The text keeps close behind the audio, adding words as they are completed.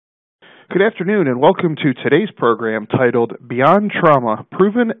Good afternoon and welcome to today's program titled Beyond Trauma,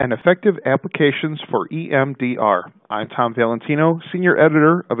 Proven and Effective Applications for EMDR. I'm Tom Valentino, Senior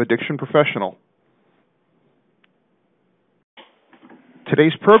Editor of Addiction Professional.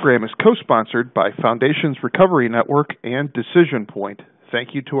 Today's program is co-sponsored by Foundations Recovery Network and Decision Point.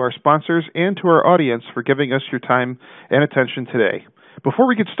 Thank you to our sponsors and to our audience for giving us your time and attention today. Before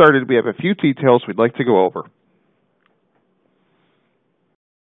we get started, we have a few details we'd like to go over.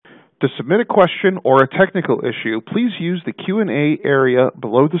 To submit a question or a technical issue, please use the Q&A area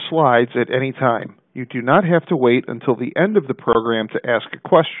below the slides at any time. You do not have to wait until the end of the program to ask a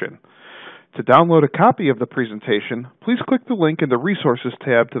question. To download a copy of the presentation, please click the link in the Resources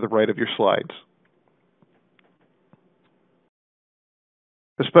tab to the right of your slides.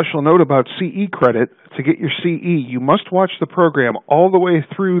 A special note about CE credit: to get your CE, you must watch the program all the way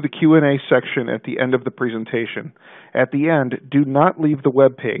through the Q&A section at the end of the presentation. At the end, do not leave the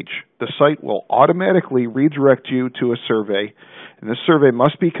web page. The site will automatically redirect you to a survey, and this survey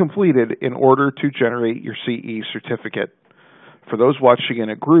must be completed in order to generate your CE certificate. For those watching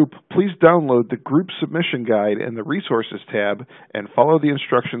in a group, please download the Group Submission Guide in the Resources tab and follow the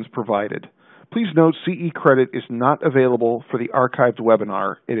instructions provided. Please note CE credit is not available for the archived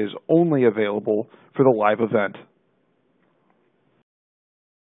webinar. It is only available for the live event.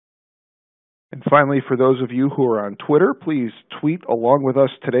 And finally, for those of you who are on Twitter, please tweet along with us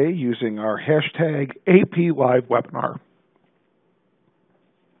today using our hashtag APLiveWebinar.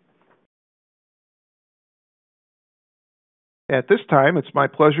 At this time, it's my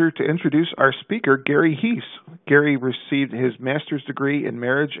pleasure to introduce our speaker, Gary Hees. Gary received his master's degree in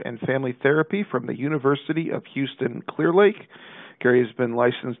marriage and family therapy from the University of Houston Clear Lake. Gary has been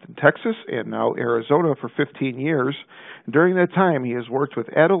licensed in Texas and now Arizona for 15 years. During that time, he has worked with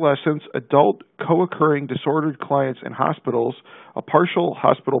adolescents, adult, co-occurring disordered clients in hospitals, a partial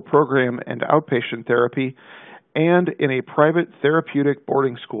hospital program and outpatient therapy, and in a private therapeutic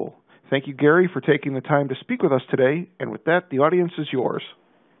boarding school. Thank you, Gary, for taking the time to speak with us today. And with that, the audience is yours.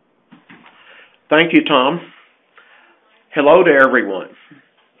 Thank you, Tom. Hello to everyone.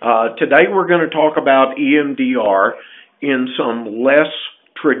 Today we're going to talk about EMDR in some less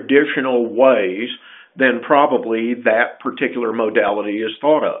traditional ways than probably that particular modality is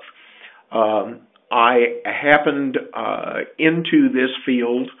thought of. I happened into this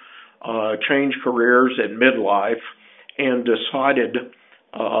field, changed careers at midlife, and decided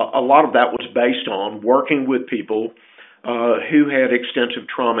a lot of that was based on working with people who had extensive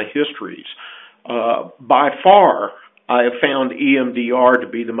trauma histories. By far, I have found EMDR to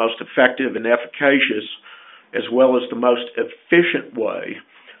be the most effective and efficacious, as well as the most efficient way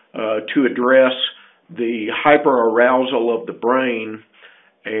to address the hyperarousal of the brain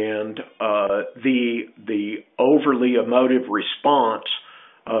and the overly emotive response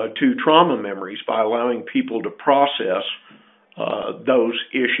to trauma memories by allowing people to process those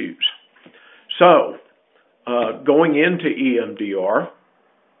issues. So, going into EMDR,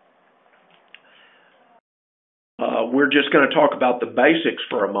 we're just going to talk about the basics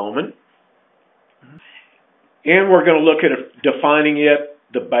for a moment. And we're going to look at defining it,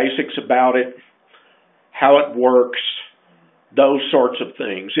 the basics about it, how it works, those sorts of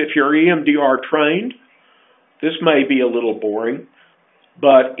things. If you're EMDR trained, this may be a little boring,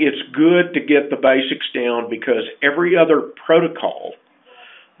 but it's good to get the basics down because every other protocol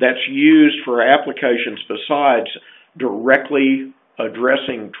that's used for applications besides directly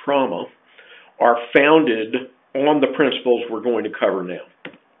addressing trauma are founded on the principles we're going to cover now.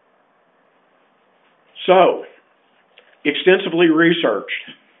 So, extensively researched,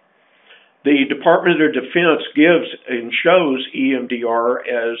 the Department of Defense gives and shows EMDR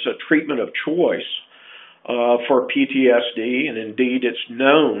as a treatment of choice for PTSD, and indeed it's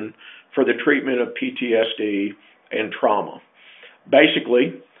known for the treatment of PTSD and trauma.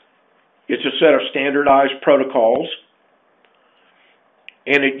 Basically, it's a set of standardized protocols,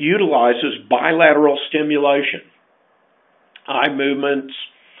 and it utilizes bilateral stimulation, eye movements,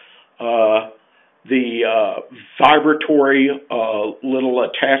 the vibratory little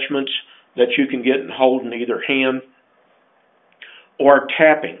attachments that you can get and hold in either hand, or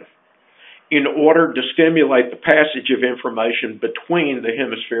tapping, in order to stimulate the passage of information between the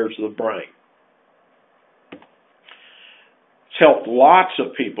hemispheres of the brain. It's helped lots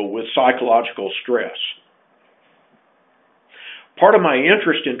of people with psychological stress. Part of my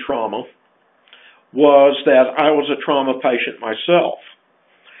interest in trauma was that I was a trauma patient myself.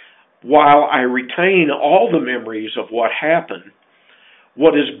 While I retain all the memories of what happened,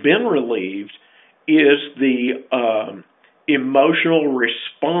 what has been relieved is the emotional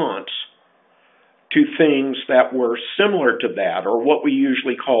response to things that were similar to that, or what we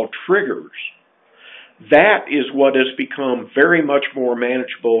usually call triggers. That is what has become very much more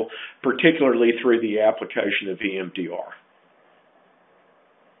manageable, particularly through the application of EMDR.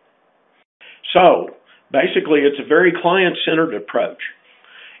 So, basically, it's a very client-centered approach.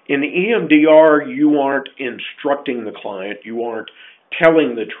 In EMDR, you aren't instructing the client, you aren't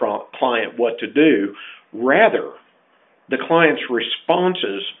telling the client what to do. Rather, the client's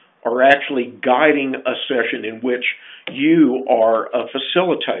responses are actually guiding a session in which you are a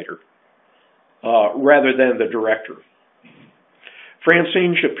facilitator rather than the director.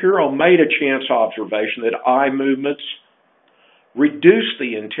 Francine Shapiro made a chance observation that eye movements reduce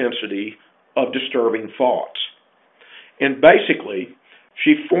the intensity of disturbing thoughts. And basically,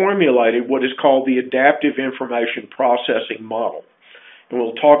 she formulated what is called the adaptive information processing model. And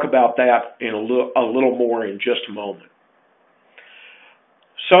we'll talk about that in a little more in just a moment.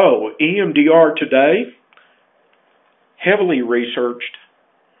 So, EMDR today, heavily researched,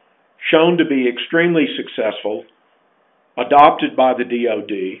 shown to be extremely successful, adopted by the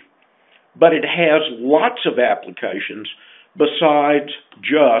DoD, but it has lots of applications besides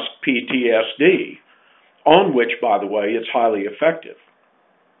just PTSD, on which, by the way, it's highly effective.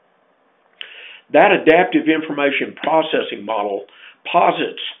 That adaptive information processing model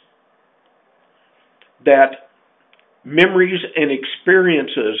posits that memories and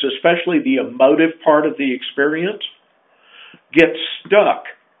experiences, especially the emotive part of the experience, get stuck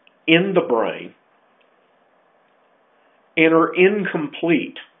in the brain and are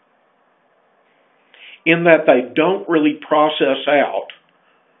incomplete in that they don't really process out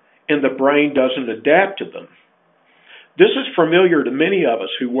and the brain doesn't adapt to them. This is familiar to many of us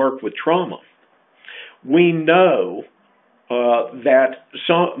who work with trauma. We know that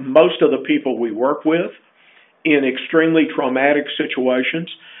most of the people we work with in extremely traumatic situations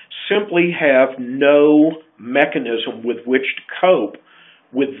simply have no mechanism with which to cope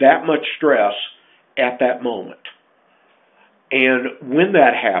with that much stress at that moment. And when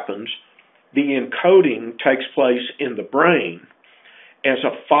that happens, the encoding takes place in the brain as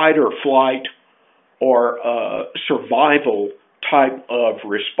a fight or flight or a survival type of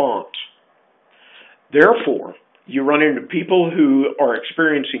response. Therefore, you run into people who are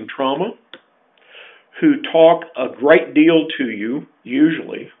experiencing trauma, who talk a great deal to you,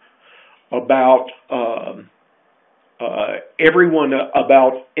 usually, about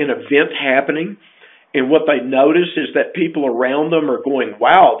about an event happening, and what they notice is that people around them are going,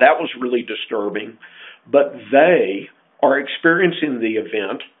 wow, that was really disturbing, but they are experiencing the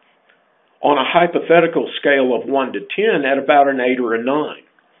event on a hypothetical scale of 1 to 10 at about an 8 or a 9.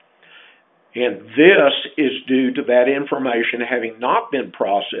 And this is due to that information having not been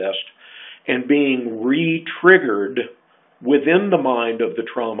processed and being re-triggered within the mind of the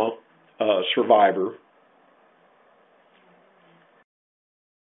trauma survivor,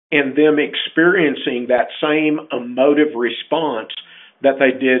 and them experiencing that same emotive response that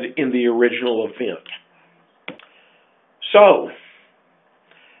they did in the original event. So,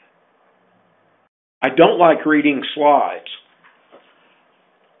 I don't like reading slides,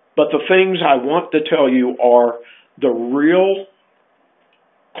 but the things I want to tell you are the real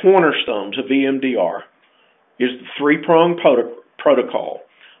cornerstones of EMDR is the three-pronged protocol.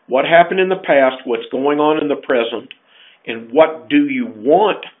 What happened in the past, what's going on in the present, and what do you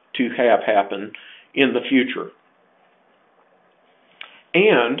want to have happen in the future.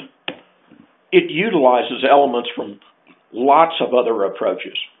 And it utilizes elements from lots of other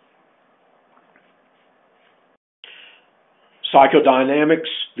approaches. Psychodynamics,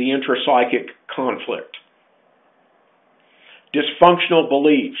 the intrapsychic conflict. Dysfunctional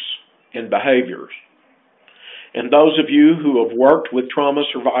beliefs and behaviors. And those of you who have worked with trauma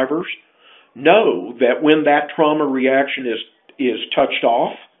survivors know that when that trauma reaction is touched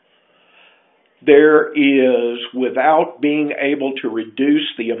off, there is, without being able to reduce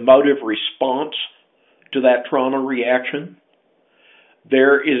the emotive response to that trauma reaction,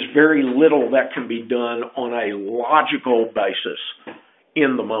 there is very little that can be done on a logical basis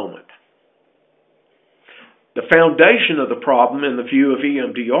in the moment. The foundation of the problem in the view of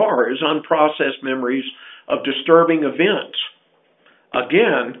EMDR is unprocessed memories of disturbing events,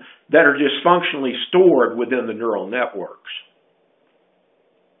 again, that are dysfunctionally stored within the neural networks.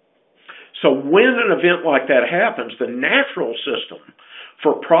 So when an event like that happens, the natural system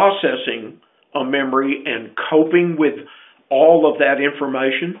for processing a memory and coping with all of that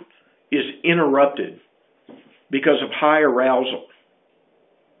information is interrupted because of high arousal.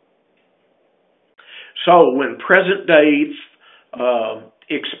 So when present day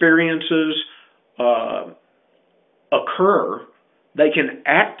experiences occur, they can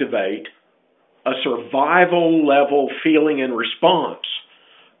activate a survival level feeling and response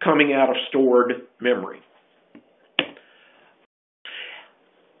coming out of stored memory.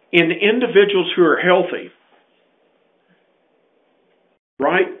 In individuals who are healthy,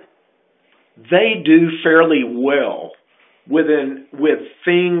 right, they do fairly well with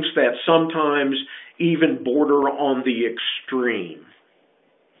things that sometimes even border on the extreme.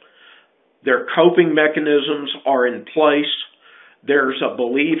 Their coping mechanisms are in place. There's a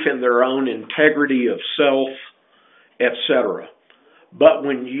belief in their own integrity of self, etc. But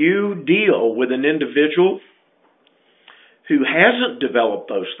when you deal with an individual who hasn't developed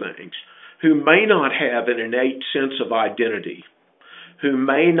those things, who may not have an innate sense of identity, who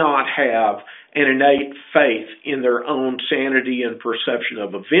may not have an innate faith in their own sanity and perception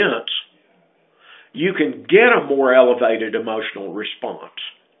of events, you can get a more elevated emotional response.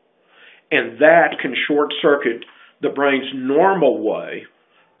 And that can short-circuit the brain's normal way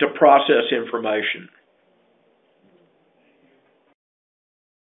to process information.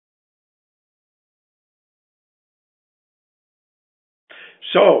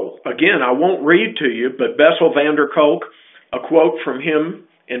 So, again, I won't read to you, but Bessel van der Kolk, a quote from him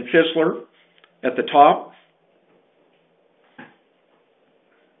in Fissler at the top.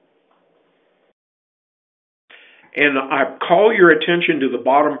 And I call your attention to the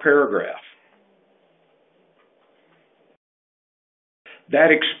bottom paragraph.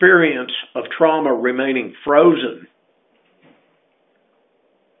 That experience of trauma remaining frozen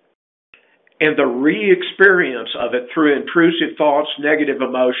and the re-experience of it through intrusive thoughts, negative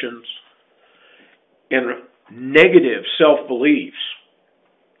emotions, and negative self-beliefs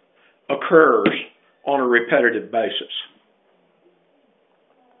occurs on a repetitive basis.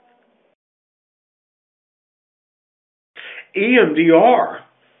 EMDR,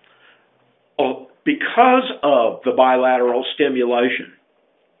 because of the bilateral stimulation,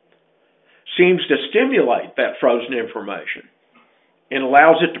 seems to stimulate that frozen information and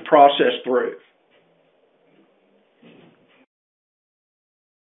allows it to process through.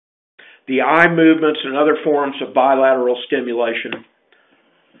 The eye movements and other forms of bilateral stimulation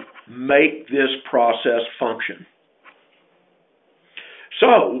make this process function.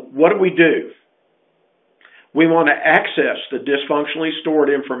 So, what do? We want to access the dysfunctionally stored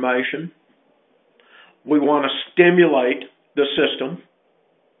information. We want to stimulate the system.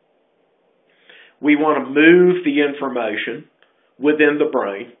 We want to move the information within the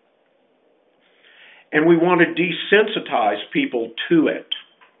brain. And we want to desensitize people to it.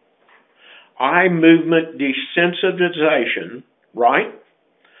 Eye movement desensitization, right?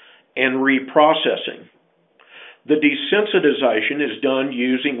 And reprocessing. The desensitization is done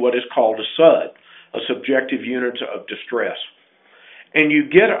using what is called a SUD, a subjective unit of distress. And you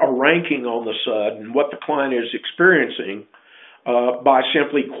get a ranking on the SUD and what the client is experiencing by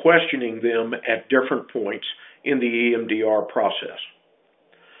simply questioning them at different points in the EMDR process.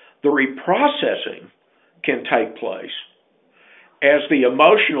 The reprocessing can take place as the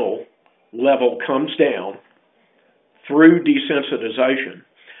emotional level comes down through desensitization,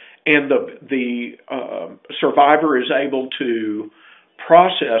 and the survivor is able to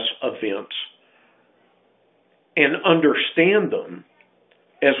process events and understand them,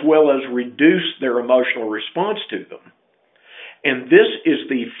 as well as reduce their emotional response to them. And this is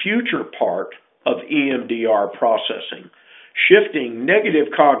the future part of EMDR processing, shifting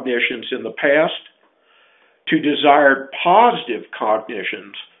negative cognitions in the past to desired positive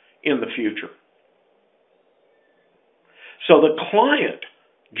cognitions in the future. So the client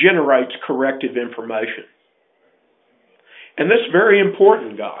generates corrective information. And this is very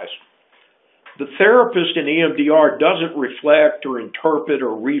important, guys. The therapist in EMDR doesn't reflect or interpret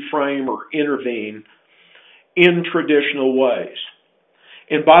or reframe or intervene in traditional ways.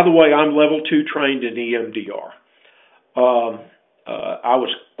 And by the way, I'm level 2 trained in EMDR. I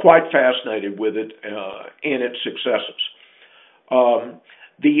was quite fascinated with it and its successes.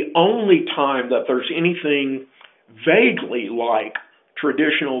 The only time that there's anything vaguely like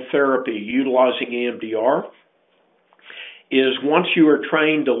traditional therapy utilizing EMDR is once you are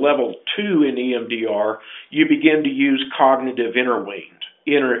trained to level 2 in EMDR, you begin to use cognitive interweaves.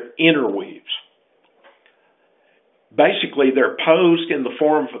 Basically, they're posed in the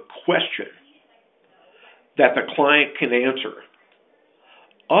form of a question that the client can answer.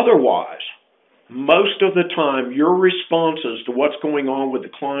 Otherwise, most of the time, your responses to what's going on with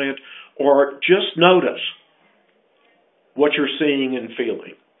the client are just notice what you're seeing and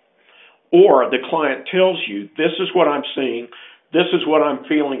feeling. Or the client tells you, this is what I'm seeing, this is what I'm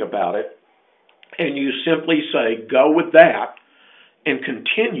feeling about it, and you simply say, go with that, and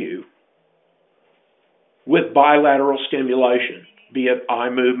continue with bilateral stimulation, be it eye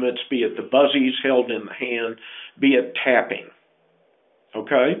movements, be it the buzzies held in the hand, be it tapping.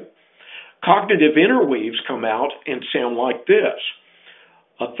 Okay? Cognitive interweaves come out and sound like this.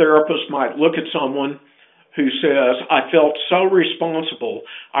 A therapist might look at someone who says, I felt so responsible,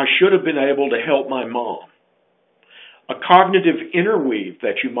 I should have been able to help my mom. A cognitive interweave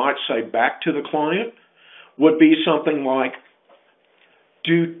that you might say back to the client would be something like,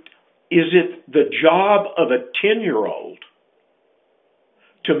 is it the job of a 10-year-old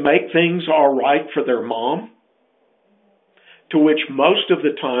to make things all right for their mom? To which most of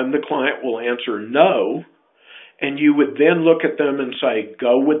the time the client will answer no, and you would then look at them and say,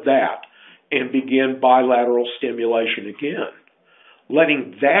 go with that, and begin bilateral stimulation again,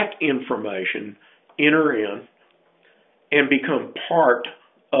 letting that information enter in and become part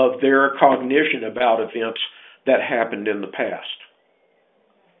of their cognition about events that happened in the past.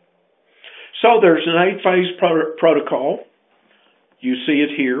 So there's an 8-phase protocol. You see it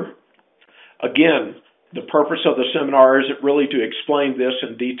here. Again, the purpose of the seminar isn't really to explain this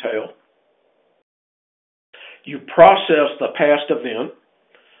in detail. You process the past event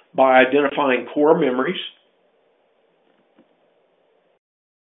by identifying core memories.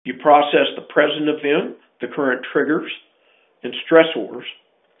 You process the present event, the current triggers and stressors.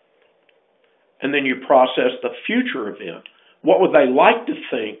 And then you process the future event. What would they like to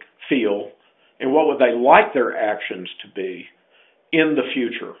think, feel, and what would they like their actions to be in the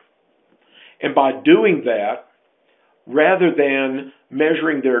future? And by doing that, rather than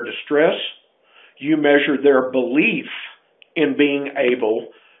measuring their distress, you measure their belief in being able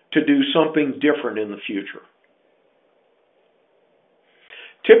to do something different in the future.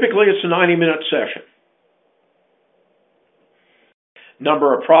 Typically, it's a 90-minute session.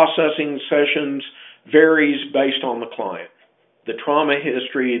 Number of processing sessions varies based on the client, the trauma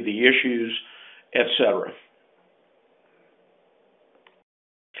history, the issues, etc.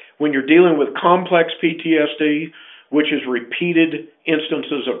 When you're dealing with complex PTSD, which is repeated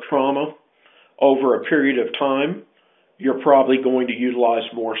instances of trauma over a period of time, you're probably going to utilize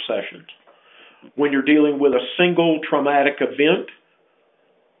more sessions. When you're dealing with a single traumatic event,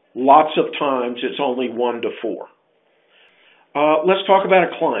 lots of times it's only 1 to 4. Let's talk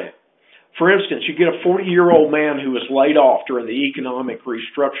about a client. For instance, you get a 40-year-old man who was laid off during the economic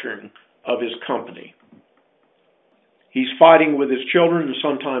restructuring of his company. He's fighting with his children and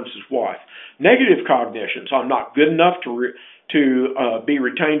sometimes his wife. Negative cognitions. I'm not good enough to be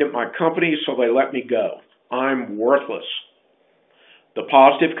retained at my company, so they let me go. I'm worthless. The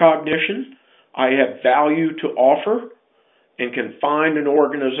positive cognition. I have value to offer and can find an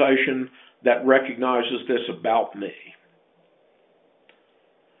organization that recognizes this about me.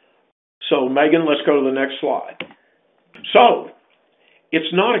 So, Megan, let's go to the next slide. So,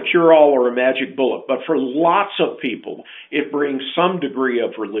 it's not a cure-all or a magic bullet, but for lots of people, it brings some degree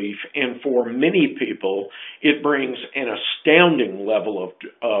of relief, and for many people, it brings an astounding level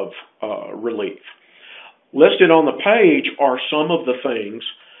of relief. Listed on the page are some of the things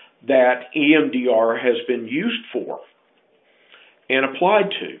that EMDR has been used for and applied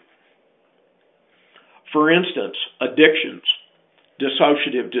to. For instance, addictions,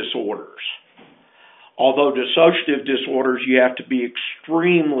 dissociative disorders. Although dissociative disorders, you have to be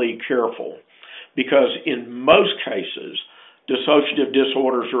extremely careful because in most cases, dissociative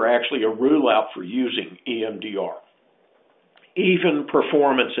disorders are actually a rule out for using EMDR. Even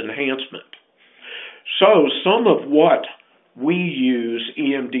performance enhancement. So some of what we use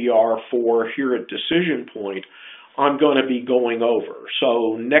EMDR for here at Decision Point, I'm going to be going over.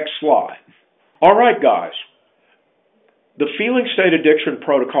 So next slide. All right, guys. The feeling state addiction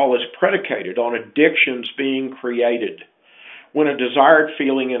protocol is predicated on addictions being created when a desired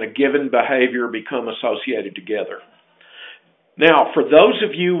feeling and a given behavior become associated together. Now, for those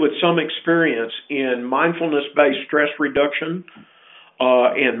of you with some experience in mindfulness-based stress reduction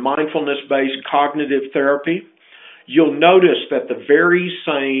and mindfulness-based cognitive therapy, you'll notice that the very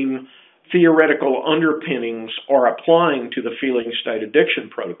same theoretical underpinnings are applying to the feeling state addiction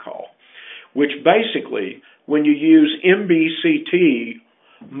protocol, which basically, when you use MBCT,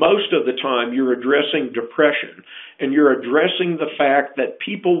 most of the time you're addressing depression, and you're addressing the fact that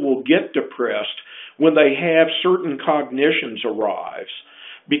people will get depressed when they have certain cognitions arise,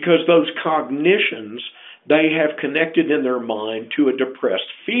 because those cognitions they have connected in their mind to a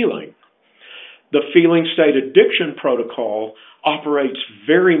depressed feeling. The feeling state addiction protocol operates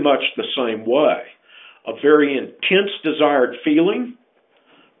very much the same way. A very intense desired feeling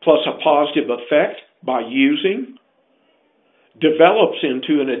plus a positive effect by using develops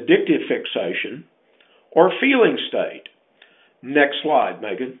into an addictive fixation or feeling state. Next slide,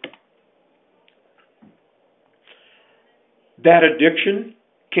 Megan. That addiction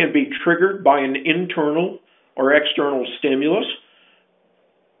can be triggered by an internal or external stimulus.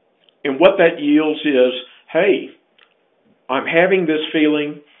 And what that yields is, hey, I'm having this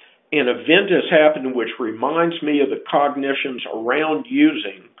feeling, an event has happened which reminds me of the cognitions around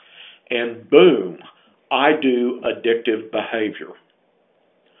using, and boom, I do addictive behavior.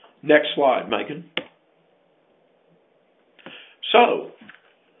 Next slide, Megan. So,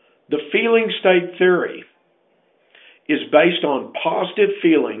 the feeling state theory is based on positive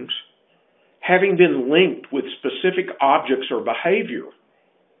feelings having been linked with specific objects or behavior.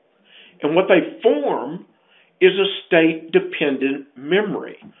 And what they form is a state-dependent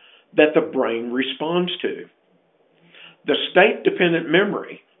memory that the brain responds to. The state-dependent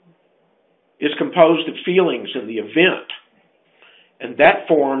memory is composed of feelings in the event, and that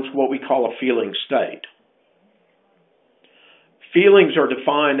forms what we call a feeling state. Feelings are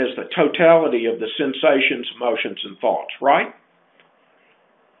defined as the totality of the sensations, emotions, and thoughts, right?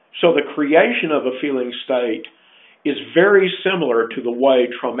 So the creation of a feeling state is very similar to the way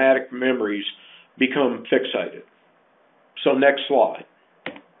traumatic memories become fixated. So next slide.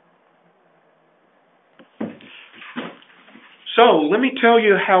 So let me tell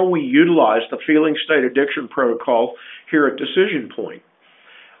you how we utilize the feeling state addiction protocol here at Decision Point.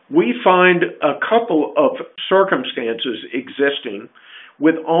 We find a couple of circumstances existing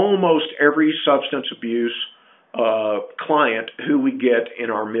with almost every substance abuse client who we get in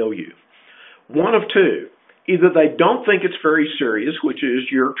our milieu. One of two. Either they don't think it's very serious, which is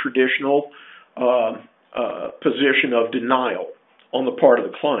your traditional position of denial on the part of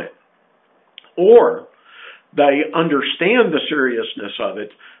the client, or they understand the seriousness of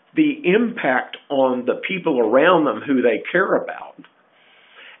it, the impact on the people around them who they care about,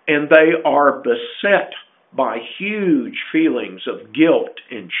 and they are beset by huge feelings of guilt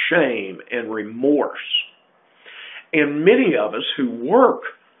and shame and remorse. And many of us who work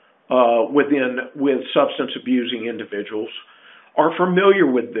with substance abusing individuals are familiar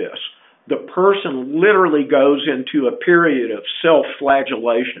with this. The person literally goes into a period of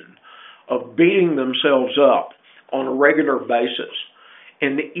self-flagellation, of beating themselves up on a regular basis,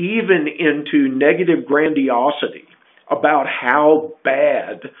 and even into negative grandiosity about how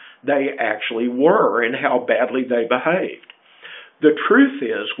bad they actually were and how badly they behaved. The truth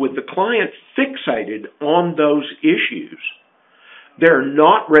is, with the client fixated on those issues, they're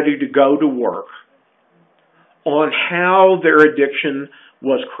not ready to go to work on how their addiction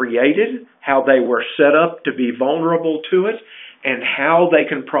was created, how they were set up to be vulnerable to it, and how they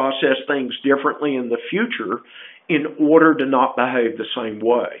can process things differently in the future in order to not behave the same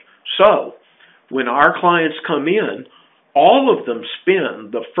way. So, when our clients come in, all of them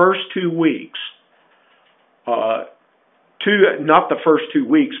spend the first 2 weeks, not the first 2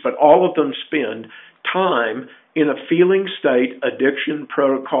 weeks, but all of them spend time in a feeling state addiction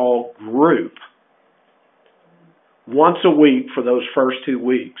protocol group once a week for those first 2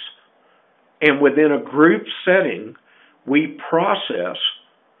 weeks. And within a group setting, we process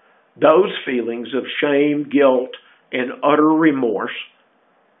those feelings of shame, guilt, and utter remorse.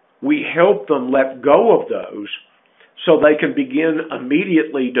 We help them let go of those so they can begin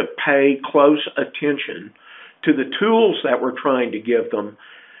immediately to pay close attention to the tools that we're trying to give them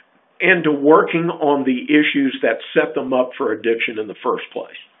and to working on the issues that set them up for addiction in the first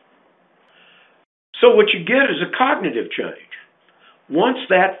place. So what you get is a cognitive change. Once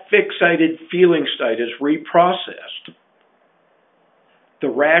that fixated feeling state is reprocessed, the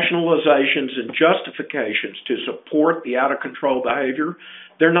rationalizations and justifications to support the out-of-control behavior,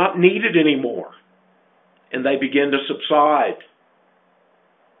 they're not needed anymore, and they begin to subside.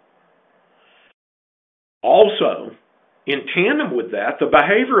 Also, in tandem with that, the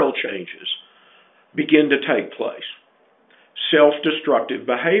behavioral changes begin to take place. Self-destructive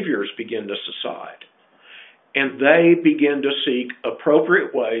behaviors begin to subside, and they begin to seek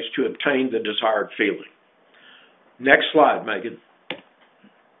appropriate ways to obtain the desired feeling. Next slide, Megan.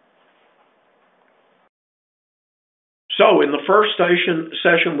 So in the first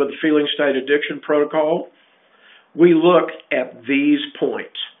session with the Feeling State Addiction Protocol, we look at these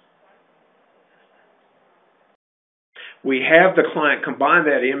points. We have the client combine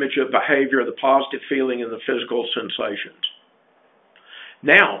that image of behavior, the positive feeling, and the physical sensations.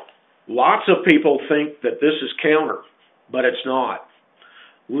 Now, lots of people think that this is counter, but it's not.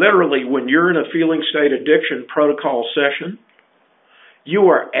 Literally, when you're in a Feeling State Addiction Protocol session, you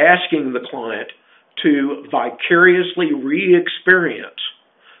are asking the client to vicariously re-experience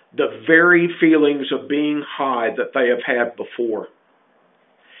the very feelings of being high that they have had before.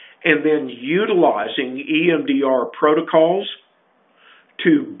 And then utilizing EMDR protocols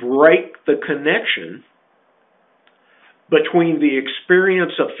to break the connection between the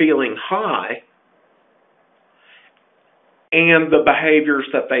experience of feeling high and the behaviors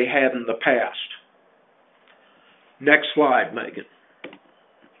that they had in the past. Next slide, Megan.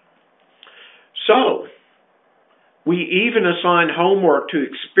 So, we even assign homework to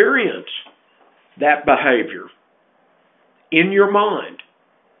experience that behavior in your mind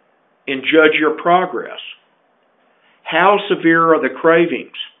and judge your progress. How severe are the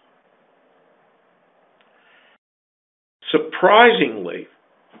cravings? Surprisingly,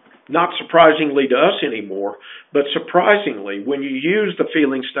 not surprisingly to us anymore, but surprisingly, when you use the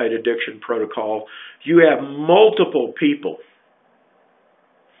feeling state addiction protocol, you have multiple people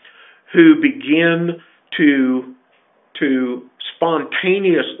who begin to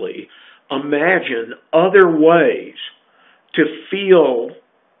spontaneously imagine other ways to feel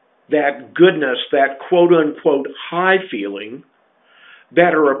that goodness, that quote-unquote high feeling,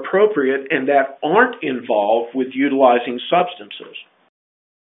 that are appropriate and that aren't involved with utilizing substances.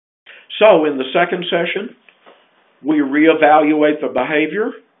 So in the second session, we reevaluate the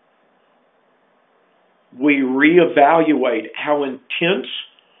behavior. We reevaluate how intense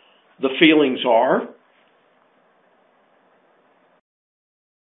the feelings are.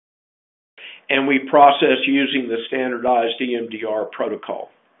 And we process using the standardized EMDR protocol.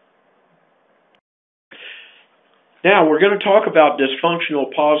 Now, we're going to talk about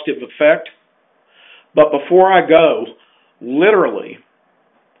dysfunctional positive effect, but before I go, literally,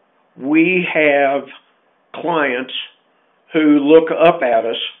 we have clients who look up at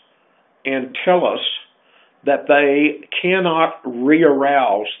us and tell us that they cannot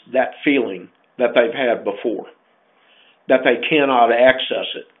re-arouse that feeling that they've had before, that they cannot access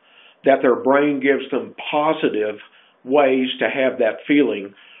it, that their brain gives them positive ways to have that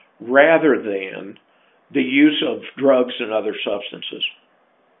feeling rather than the use of drugs and other substances.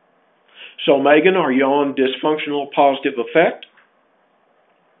 So, Megan, are you on dysfunctional positive effect?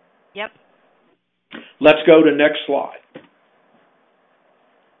 Yep. Let's go to next slide.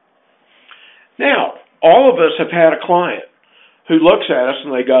 Now, all of us have had a client who looks at us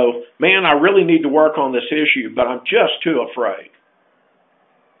and they go, man, I really need to work on this issue, but I'm just too afraid.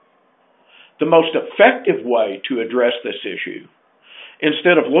 The most effective way to address this issue,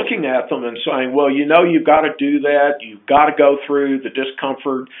 instead of looking at them and saying, well, you know, you've got to do that, you've got to go through the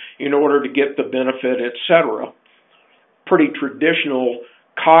discomfort in order to get the benefit, etc., pretty traditional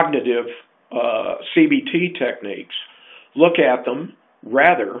cognitive CBT techniques, look at them,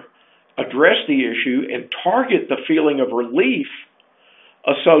 rather address the issue and target the feeling of relief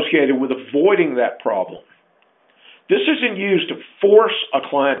associated with avoiding that problem. This isn't used to force a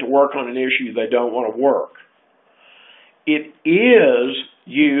client to work on an issue they don't want to work. It is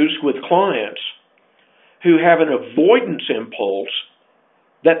used with clients who have an avoidance impulse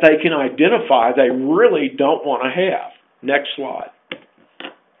that they can identify they really don't want to have. Next slide.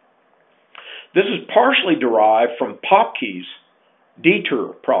 This is partially derived from Popke's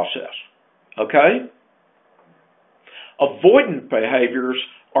detour process. Okay? Avoidant behaviors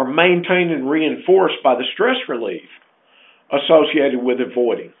are maintained and reinforced by the stress relief associated with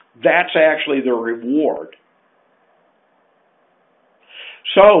avoiding. That's actually the reward.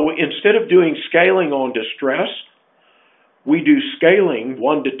 So instead of doing scaling on distress, we do scaling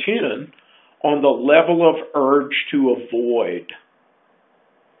 1 to 10 on the level of urge to avoid.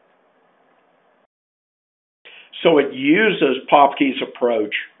 So it uses Popke's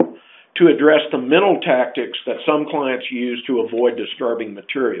approach to address the mental tactics that some clients use to avoid disturbing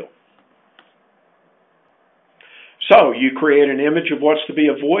material. So you create an image of what's to be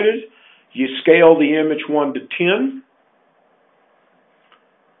avoided, you scale the image 1 to 10,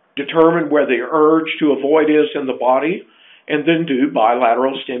 determine where the urge to avoid is in the body, and then do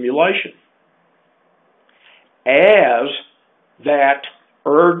bilateral stimulation. As that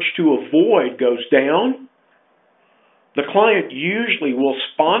urge to avoid goes down, the client usually will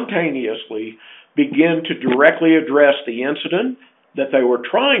spontaneously begin to directly address the incident that they were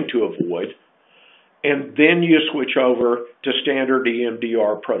trying to avoid, and then you switch over to standard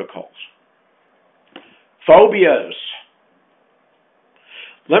EMDR protocols. Phobias.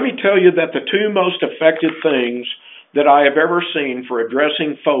 Let me tell you that the two most effective things that I have ever seen for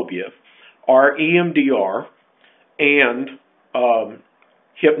addressing phobia are EMDR and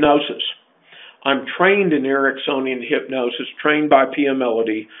hypnosis. I'm trained in Ericksonian hypnosis, trained by Pia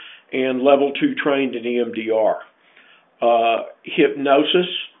Melody, and level 2 trained in EMDR. Hypnosis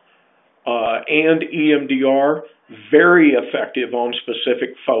and EMDR, very effective on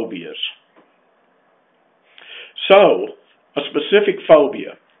specific phobias. So, a specific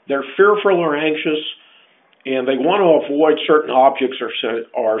phobia, they're fearful or anxious, and they want to avoid certain objects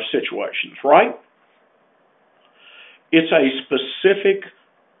or situations, right? It's a specific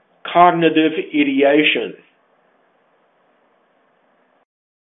cognitive ideation.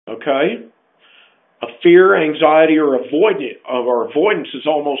 Okay? A fear, anxiety, or avoidance is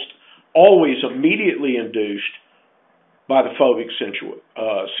almost always immediately induced by the phobic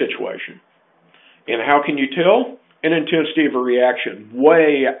situation. And how can you tell? An intensity of a reaction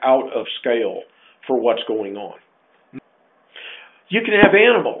way out of scale for what's going on. You can have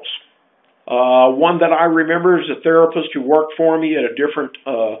animals. One that I remember is a therapist who worked for me at a different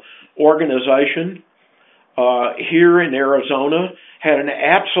organization here in Arizona, had an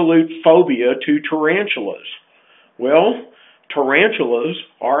absolute phobia to tarantulas. Well, tarantulas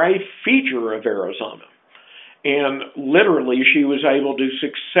are a feature of Arizona. And literally, she was able to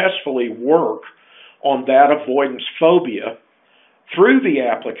successfully work on that avoidance phobia through the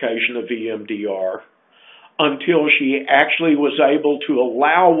application of EMDR until she actually was able to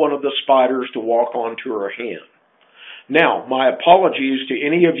allow one of the spiders to walk onto her hand. Now, my apologies to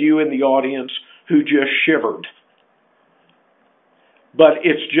any of you in the audience who just shivered. But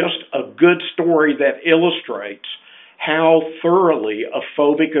it's just a good story that illustrates how thoroughly a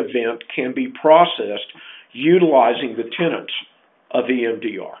phobic event can be processed utilizing the tenets of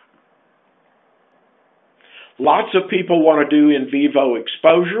EMDR. Lots of people want to do in vivo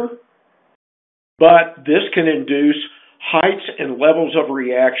exposure, but this can induce heights and levels of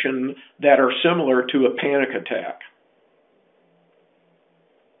reaction that are similar to a panic attack.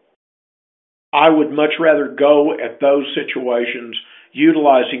 I would much rather go at those situations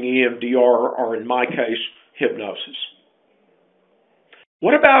utilizing EMDR or, in my case, hypnosis.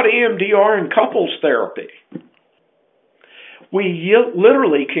 What about EMDR and couples therapy? We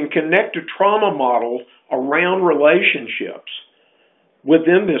literally can connect a trauma model around relationships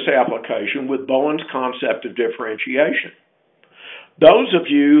within this application with Bowen's concept of differentiation. Those of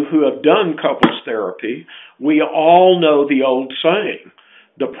you who have done couples therapy, we all know the old saying.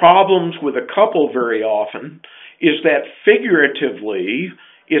 The problems with a couple very often is that figuratively,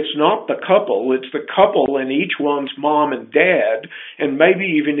 it's not the couple, it's the couple and each one's mom and dad, and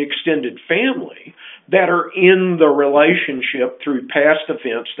maybe even extended family, that are in the relationship through past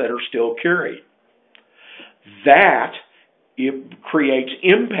events that are still carried. That it creates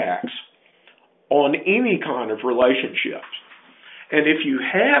impacts on any kind of relationships. And if you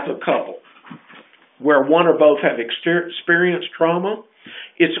have a couple where one or both have experienced trauma,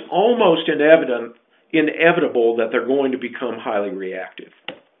 it's almost inevitable that they're going to become highly reactive.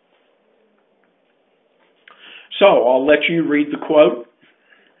 So I'll let you read the quote.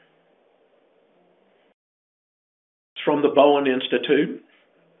 It's from the Bowen Institute.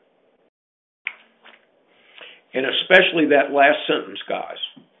 And especially that last sentence, guys.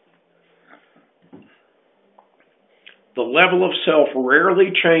 The level of self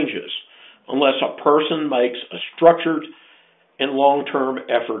rarely changes unless a person makes a structured and long-term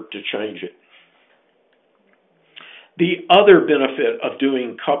effort to change it. The other benefit of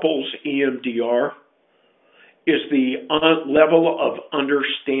doing couples EMDR is the level of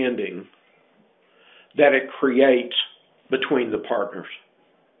understanding that it creates between the partners.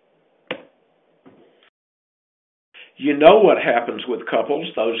 You know what happens with couples,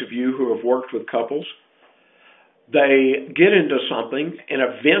 those of you who have worked with couples. They get into something, an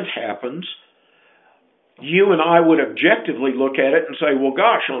event happens. You and I would objectively look at it and say, well,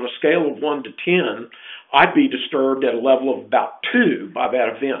 gosh, on a scale of 1 to 10, I'd be disturbed at a level of about 2 by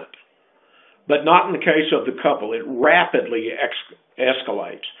that event. But not in the case of the couple. It rapidly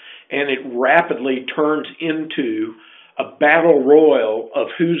escalates, and it rapidly turns into a battle royal of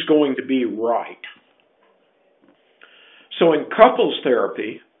who's going to be right. So in couples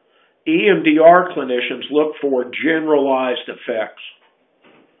therapy, EMDR clinicians look for generalized effects.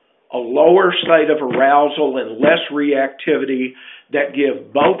 A lower state of arousal and less reactivity that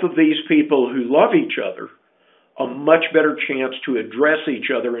give both of these people who love each other a much better chance to address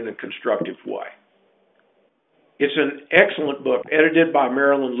each other in a constructive way. It's an excellent book edited by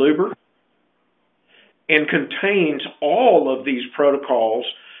Marilyn Luber and contains all of these protocols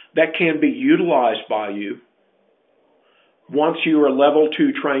that can be utilized by you once you are level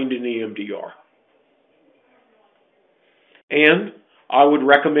 2 trained in EMDR. And I would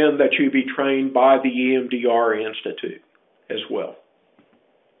recommend that you be trained by the EMDR Institute as well.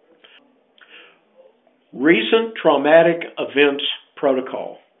 Recent traumatic events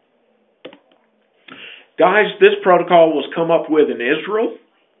protocol. Guys, this protocol was come up with in Israel.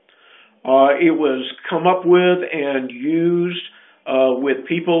 It was come up with and used with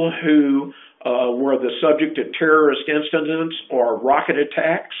people who were the subject of terrorist incidents or rocket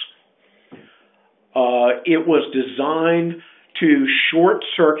attacks. It was designed to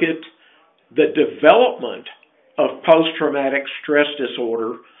short-circuit the development of post-traumatic stress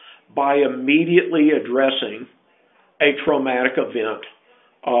disorder by immediately addressing a traumatic event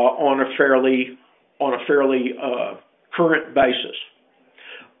on a fairly current basis.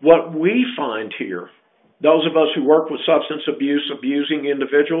 What we find here, those of us who work with substance abusing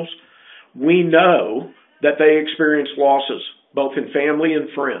individuals, we know that they experience losses, both in family and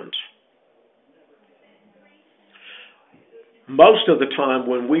friends. Most of the time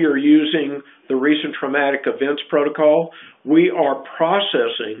when we are using the recent traumatic events protocol, we are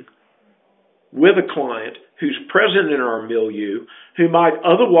processing with a client who's present in our milieu, who might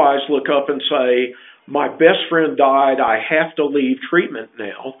otherwise look up and say, my best friend died, I have to leave treatment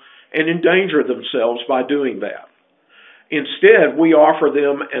now, and endanger themselves by doing that. Instead, we offer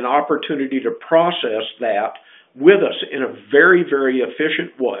them an opportunity to process that with us in a very, very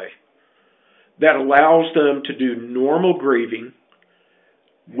efficient way that allows them to do normal grieving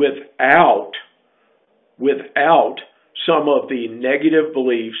without some of the negative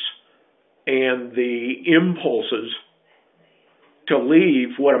beliefs and the impulses to leave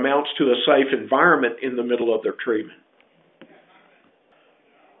what amounts to a safe environment in the middle of their treatment.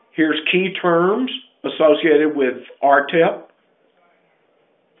 Here's key terms associated with RTEP.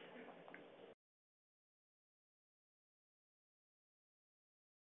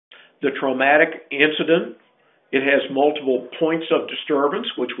 The traumatic incident, it has multiple points of disturbance,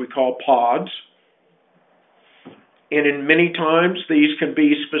 which we call pods. And in many times, these can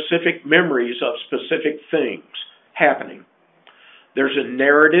be specific memories of specific things happening. There's a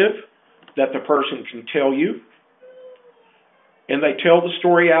narrative that the person can tell you, and they tell the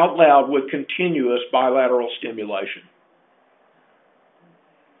story out loud with continuous bilateral stimulation.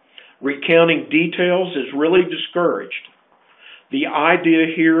 Recounting details is really discouraged. The idea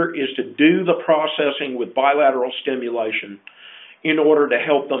here is to do the processing with bilateral stimulation in order to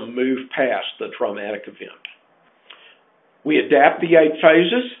help them move past the traumatic event. We adapt the 8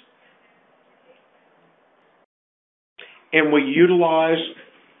 phases, and we utilize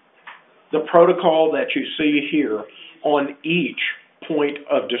the protocol that you see here on each point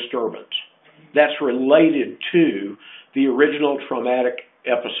of disturbance that's related to the original traumatic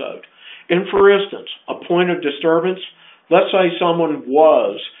episode. And for instance, a point of disturbance, let's say someone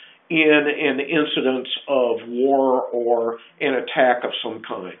was in an incident of war or an attack of some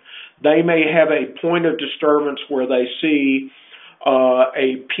kind. They may have a point of disturbance where they see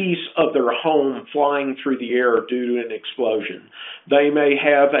a piece of their home flying through the air due to an explosion. They may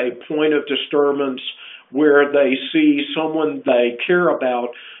have a point of disturbance where they see someone they care about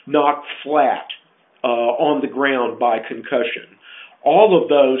knocked flat on the ground by concussion. All of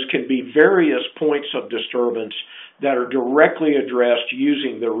those can be various points of disturbance that are directly addressed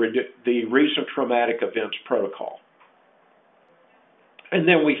using the recent traumatic events protocol. And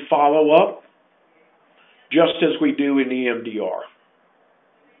then we follow up just as we do in EMDR.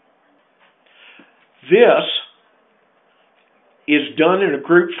 This is done in a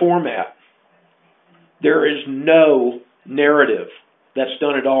group format. There is no narrative that's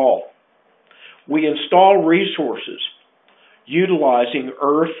done at all. We install resources utilizing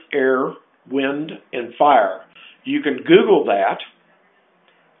earth, air, wind, and fire. You can Google that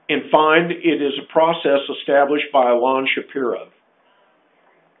and find it is a process established by Alon Shapiro.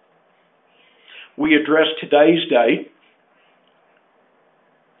 We address today's date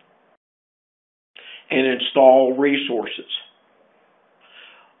and install resources.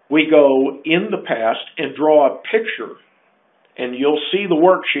 We go in the past and draw a picture, and you'll see the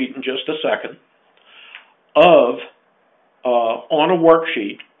worksheet in just a second, of on a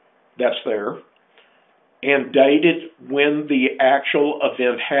worksheet that's there, and date it when the actual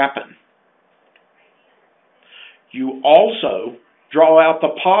event happened. You also draw out the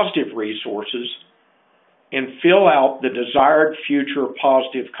positive resources and fill out the desired future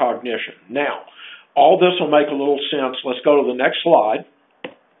positive cognition. Now, all this will make a little sense. Let's go to the next slide.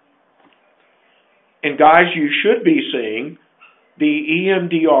 And guys, you should be seeing the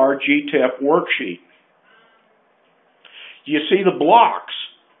EMDR GTEP worksheet. You see the blocks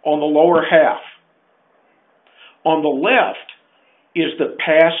on the lower half. On the left is the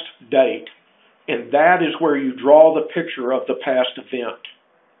past date, and that is where you draw the picture of the past event.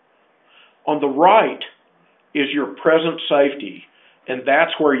 On the right is your present safety, and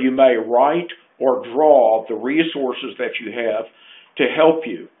that's where you may write or draw the resources that you have to help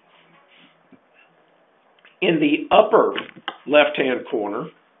you. In the upper left-hand corner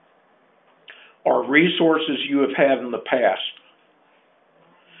are resources you have had in the past.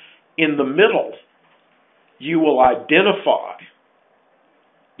 In the middle, you will identify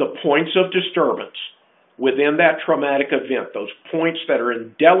the points of disturbance within that traumatic event, those points that are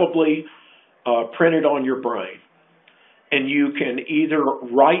indelibly printed on your brain. And you can either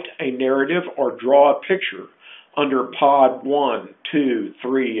write a narrative or draw a picture under pod 1, 2,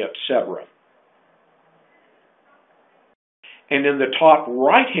 3, etc. And in the top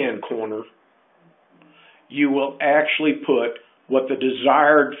right-hand corner, you will actually put what the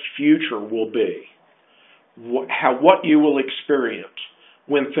desired future will be, what you will experience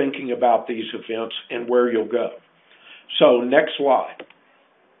when thinking about these events and where you'll go. So next slide.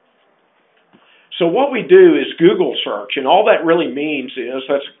 So what we do is Google search, and all that really means is,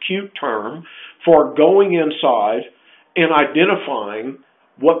 that's a cute term for going inside and identifying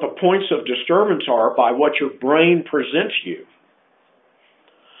what the points of disturbance are by what your brain presents you.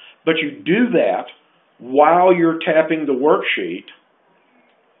 But you do that while you're tapping the worksheet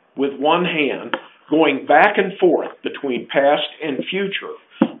with one hand, going back and forth between past and future.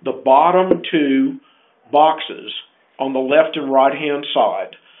 The bottom two boxes on the left and right hand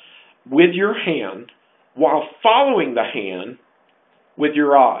side with your hand, while following the hand with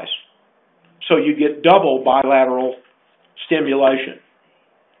your eyes. So you get double bilateral stimulation.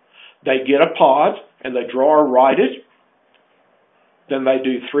 They get a pod and they draw or write it. Then they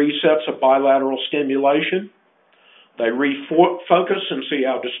do 3 sets of bilateral stimulation. They refocus and see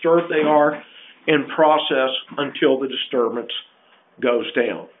how disturbed they are and process until the disturbance goes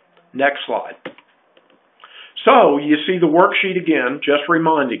down. Next slide. So you see the worksheet again, just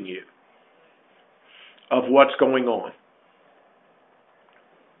reminding you of what's going on.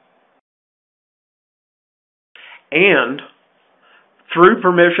 And through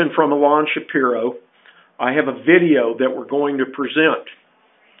permission from Alon Shapiro, I have a video that we're going to present.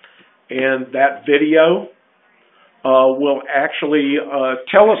 And that video will actually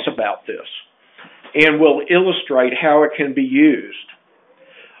tell us about this and will illustrate how it can be used.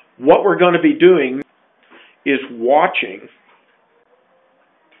 What we're going to be doing is watching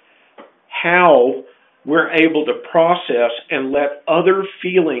how we're able to process and let other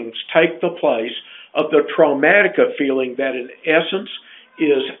feelings take the place of the traumatic feeling that in essence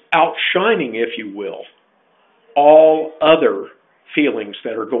is outshining, if you will, all other feelings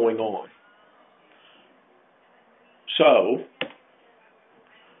that are going on. So,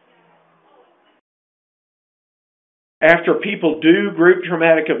 after people do group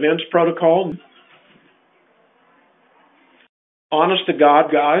traumatic events protocol, honest to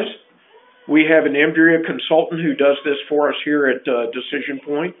God, guys, we have an EMDR consultant who does this for us here at Decision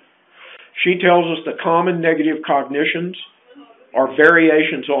Point. She tells us the common negative cognitions are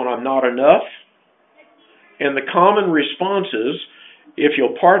variations on "I'm not enough," and the common responses, if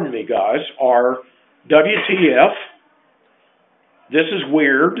you'll pardon me, guys, are WTF, this is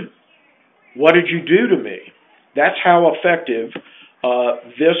weird, what did you do to me? That's how effective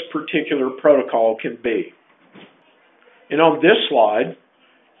this particular protocol can be. And on this slide,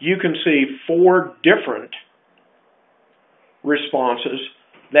 you can see 4 different responses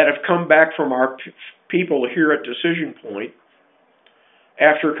that have come back from our people here at Decision Point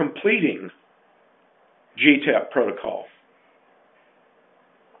after completing GTAP protocol.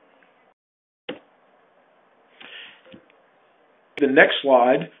 The next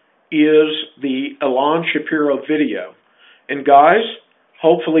slide is the Alon Shapiro video. And guys,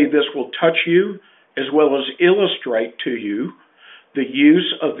 hopefully this will touch you as well as illustrate to you the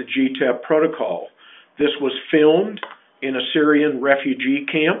use of the GTAP protocol. This was filmed in a Syrian refugee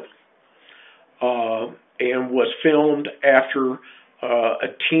camp and was filmed after a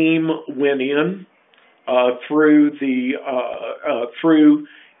team went in through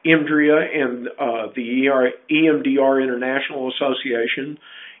EMDR and the EMDR International Association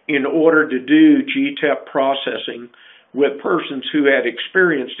in order to do GTAP processing with persons who had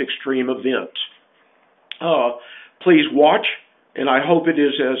experienced extreme events. Please watch, and I hope it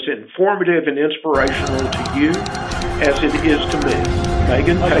is as informative and inspirational to you as it is to me.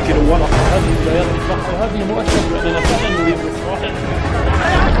 Megan, take it away.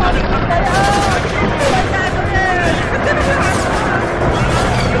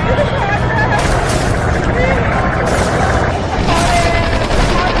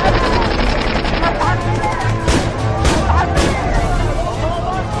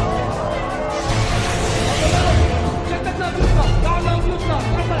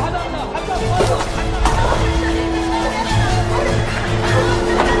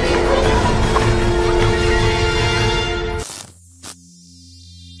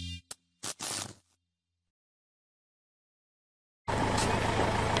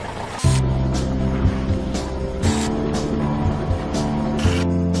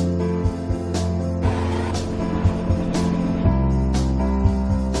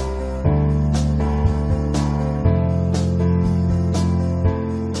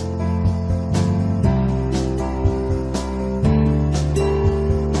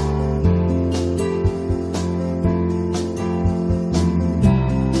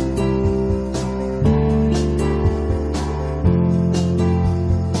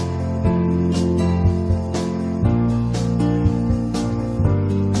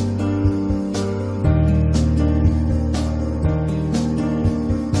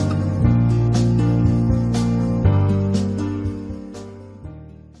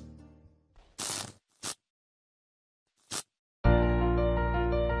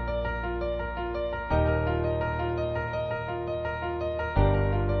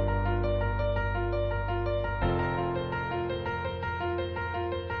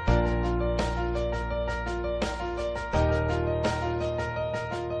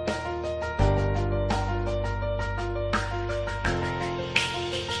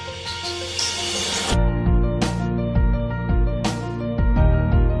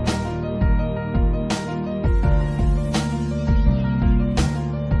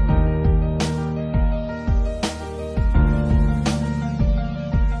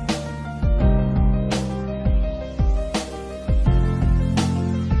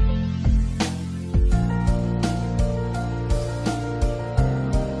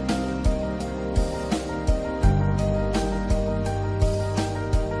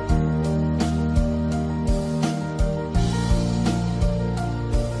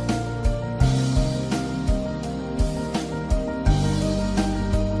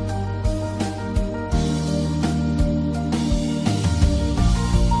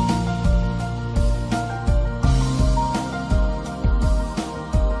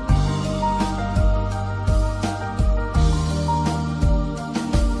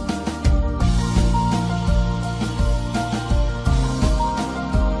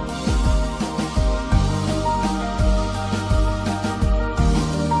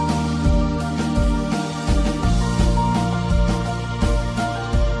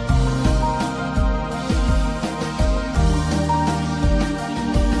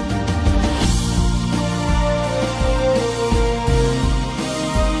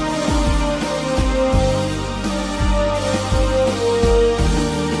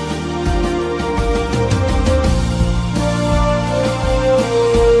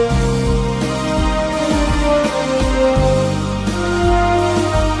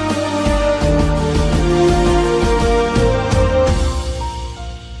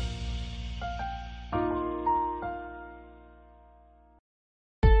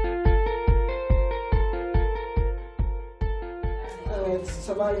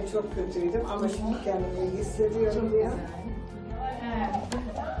 Sabahleyin çok kötüydüm ama şimdi kendimi iyi hissediyorum diyor.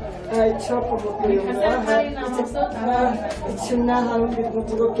 Çok mutluyum diyor. İçimden hanım bir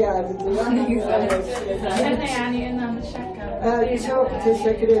mutluluk geldi diyor. Çok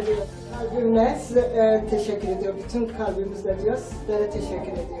teşekkür ediyorum. Kalbimle size teşekkür ediyorum. Bütün kalbimizle diyor. Sizlere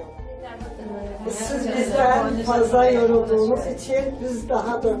teşekkür ediyorum. Siz bizden fazla yorulduğunuz için biz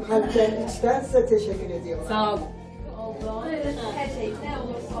daha da kalpten içten size teşekkür ediyorum. Sağ olun. Her şey ne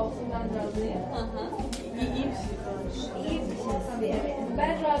olursa olsun ben razıyım. İyi bir şey. Tabii evet.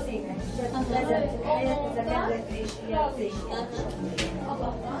 Ben razıyım. Hayatımıza ben de eşliği yaptığım.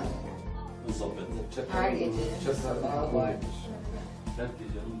 Allah'tan. Bu sohbette. Her gece. Her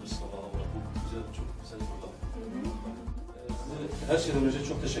gecenin bir sabahı var. Bu güzel, çok güzel bir program. Her şeyden önce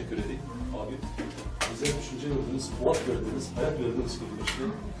çok teşekkür edeyim abi. Bize düşünce verdiniz, kuvvet verdiniz, hayat verdiniz gibi bir şey.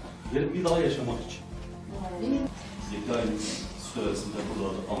 Gelip bir daha yaşamak için. 7 ayın süresinde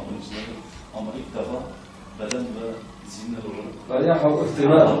burada kampın içinde ama ilk defa beden ve zihinler olarak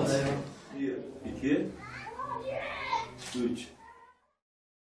 1, 2, 3.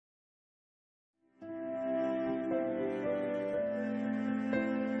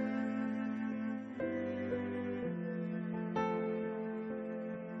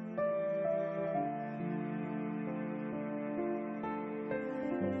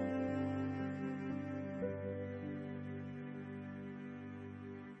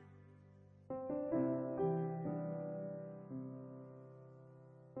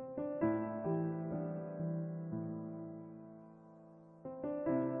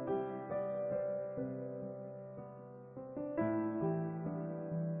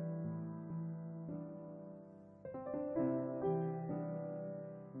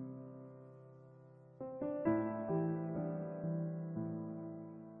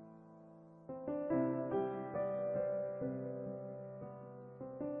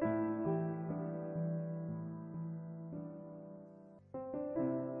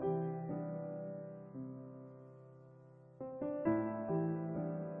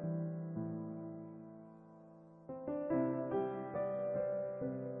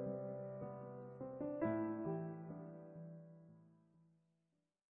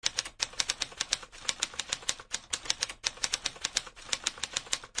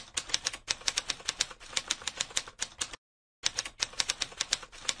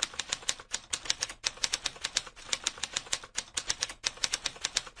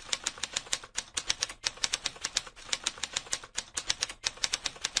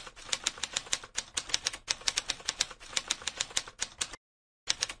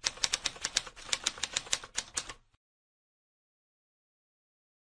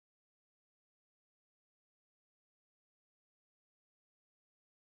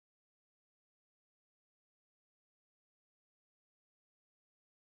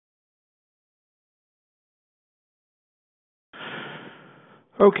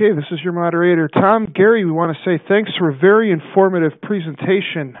 Okay, this is your moderator, Tom. Gary, we want to say thanks for a very informative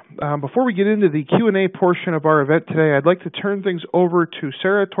presentation. Before we get into the Q&A portion of our event today, I'd like to turn things over to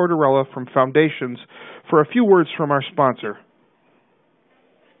Sarah Tortorella from Foundations for a few words from our sponsor.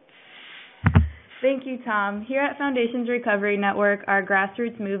 Thank you, Tom. Here at Foundations Recovery Network, our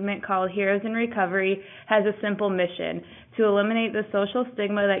grassroots movement called Heroes in Recovery has a simple mission: to eliminate the social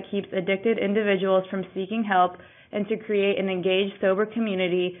stigma that keeps addicted individuals from seeking help and to create an engaged, sober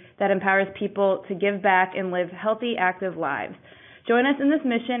community that empowers people to give back and live healthy, active lives. Join us in this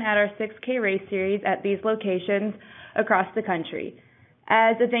mission at our 6K race series at these locations across the country.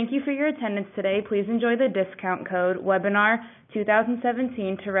 As a thank you for your attendance today, please enjoy the discount code webinar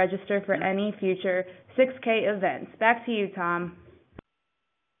 2017 to register for any future 6K events. Back to you, Tom.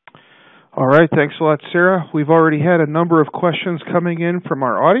 All right, thanks a lot, Sarah. We've already had a number of questions coming in from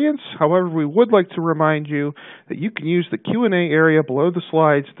our audience. However, we would like to remind you that you can use the Q&A area below the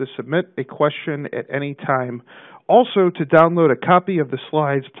slides to submit a question at any time. Also, to download a copy of the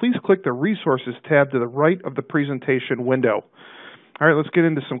slides, please click the Resources tab to the right of the presentation window. All right, let's get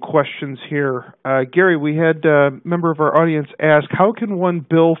into some questions here. Gary, we had a member of our audience ask, how can one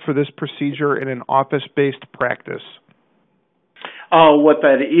bill for this procedure in an office-based practice? What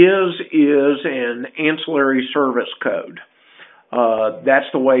that is an ancillary service code. That's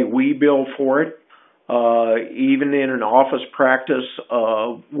the way we bill for it. Even in an office practice,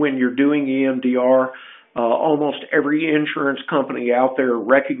 when you're doing EMDR, almost every insurance company out there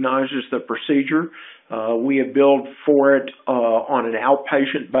recognizes the procedure. We have billed for it on an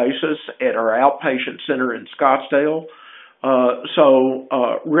outpatient basis at our outpatient center in Scottsdale. So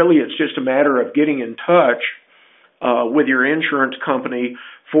really it's just a matter of getting in touch with your insurance company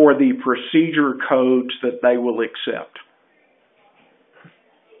for the procedure codes that they will accept.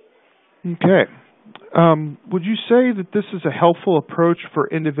 Okay. Would you say that this is a helpful approach for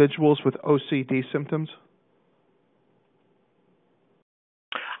individuals with OCD symptoms?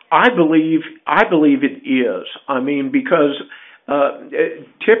 I believe it is. I mean, because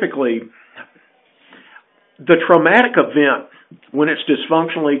typically the traumatic event, when it's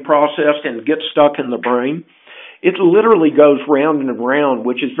dysfunctionally processed and gets stuck in the brain, it literally goes round and round,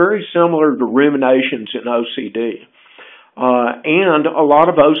 which is very similar to ruminations in OCD. And a lot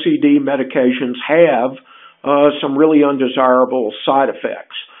of OCD medications have some really undesirable side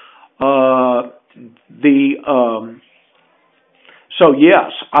effects. So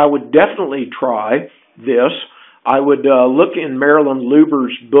yes, I would definitely try this. I would look in Marilyn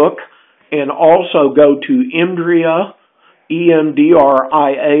Luber's book and also go to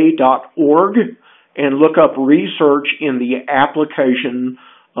EMDRIA.org and look up research in the application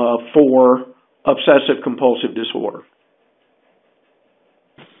for obsessive-compulsive disorder.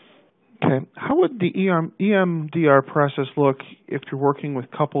 Okay. How would the EMDR process look if you're working with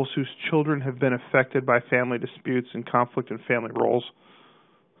couples whose children have been affected by family disputes and conflict in family roles?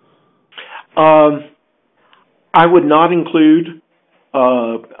 I would not include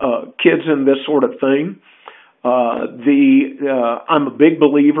kids in this sort of thing. I'm a big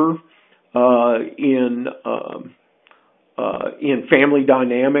believer in family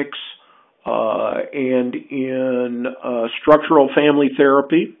dynamics and in structural family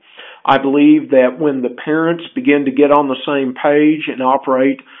therapy. I believe that when the parents begin to get on the same page and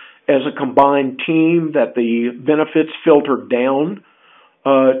operate as a combined team, that the benefits filter down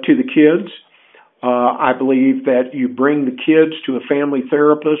to the kids. I believe that you bring the kids to a family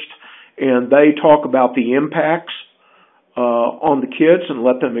therapist and they talk about the impacts on the kids and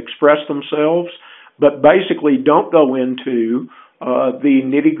let them express themselves, but basically don't go into the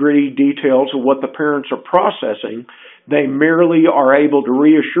nitty-gritty details of what the parents are processing. They merely are able to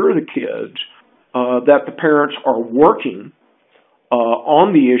reassure the kids that the parents are working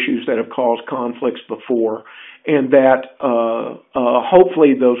on the issues that have caused conflicts before, and that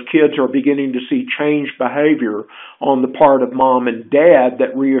hopefully those kids are beginning to see changed behavior on the part of mom and dad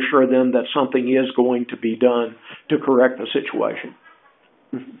that reassure them that something is going to be done to correct the situation.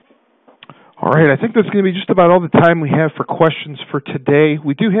 All right, I think that's going to be just about all the time we have for questions for today.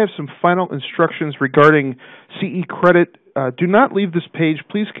 We do have some final instructions regarding CE credit. Do not leave this page.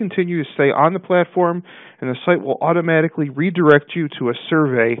 Please continue to stay on the platform, and the site will automatically redirect you to a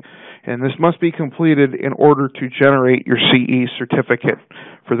survey, and this must be completed in order to generate your CE certificate.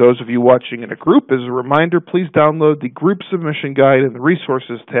 For those of you watching in a group, as a reminder, please download the group submission guide in the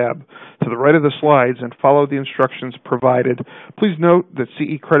resources tab to the right of the slides and follow the instructions provided. Please note that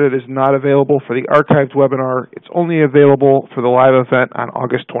CE credit is not available for the archived webinar. It's only available for the live event on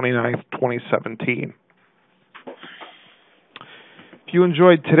August 29th, 2017. If you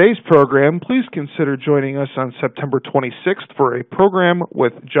enjoyed today's program, please consider joining us on September 26th for a program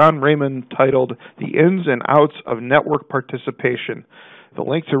with John Raymond titled The Ins and Outs of Network Participation. The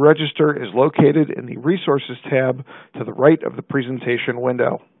link to register is located in the Resources tab to the right of the presentation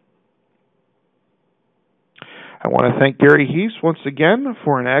window. I want to thank Gary Hees once again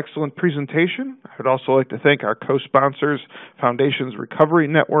for an excellent presentation. I would also like to thank our co-sponsors, Foundations Recovery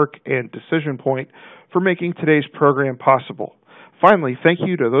Network and Decision Point, for making today's program possible. Finally, thank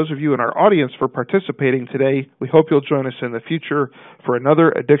you to those of you in our audience for participating today. We hope you'll join us in the future for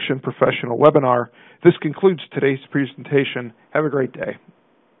another Addiction Professional webinar. This concludes today's presentation. Have a great day.